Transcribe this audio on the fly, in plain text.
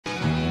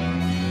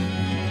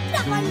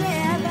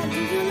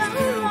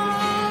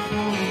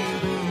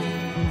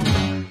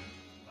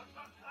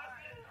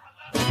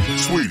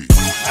Saweetie.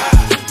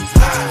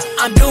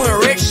 I'm doing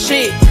rich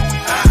shit.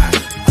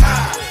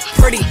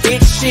 Pretty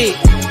bitch shit.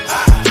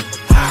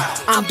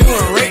 I'm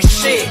doing rich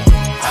shit.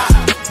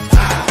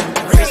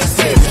 Rich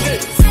shit.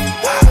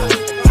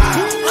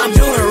 I'm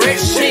doing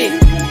rich shit.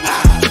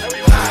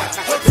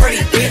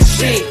 Pretty bitch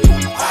shit.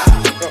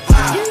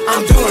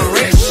 I'm doing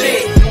rich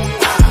shit.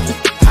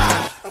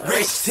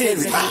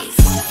 Richtivities.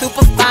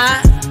 Super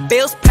fine,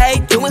 bills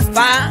paid, doing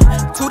fine.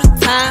 To the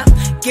time,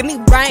 give me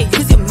brain,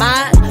 use your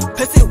mind.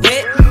 Pussy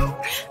wet,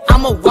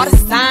 I'm a water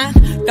sign.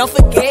 Don't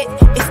forget,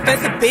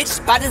 expensive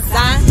bitch by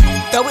design.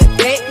 Throw it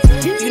back,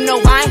 you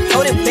know I ain't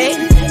holding back.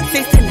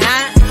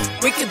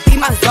 69, we could be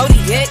my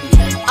zodiac.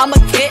 I'm a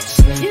catch,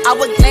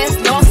 hourglass,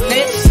 no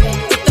snitch.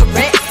 Get the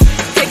wreck,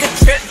 take a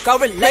trip, go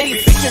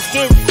relate. Bitches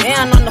get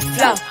down on the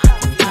floor.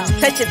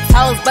 Touch your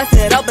toes, bust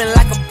it open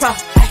like a pro.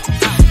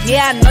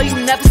 Yeah, I know you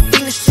never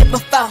seen this shit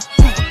before.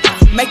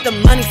 Make the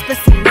money, spend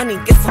some money,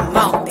 get some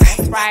more.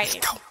 That's right.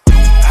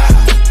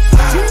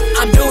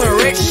 I'm doing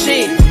rich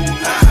shit.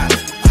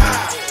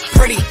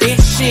 Pretty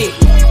bitch shit.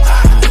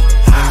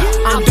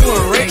 I'm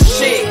doing rich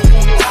shit.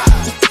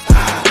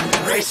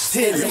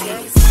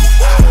 Richtivities.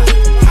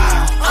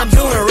 I'm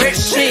doing rich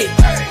shit.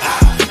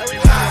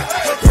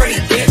 Pretty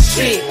bitch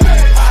shit.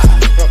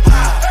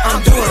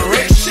 I'm doing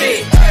rich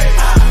shit.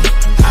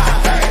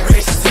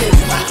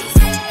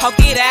 Richtivities. Poke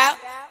it out,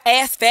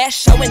 ass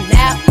fast, showing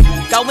out,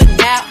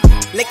 going out,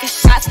 licking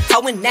shots,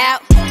 going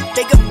out,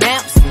 big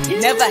amounts,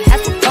 never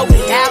have to go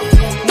without.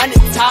 Money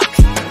talk,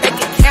 make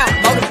it count,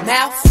 motor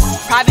mouth,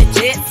 private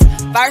jets,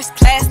 first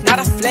class, not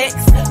a flex.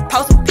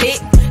 Post a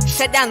pic,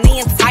 shut down the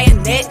entire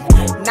net.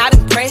 Not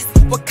impressed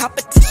with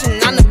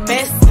competition, I'm the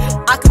best.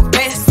 I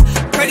confess,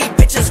 pretty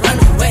bitches run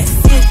the west.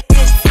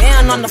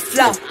 Down on the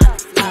floor,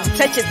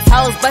 touch your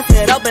toes, bust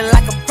it open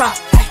like a pro.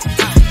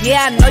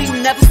 Yeah, I know you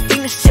never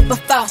seen this shit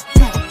before.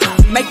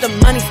 Make the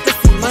money.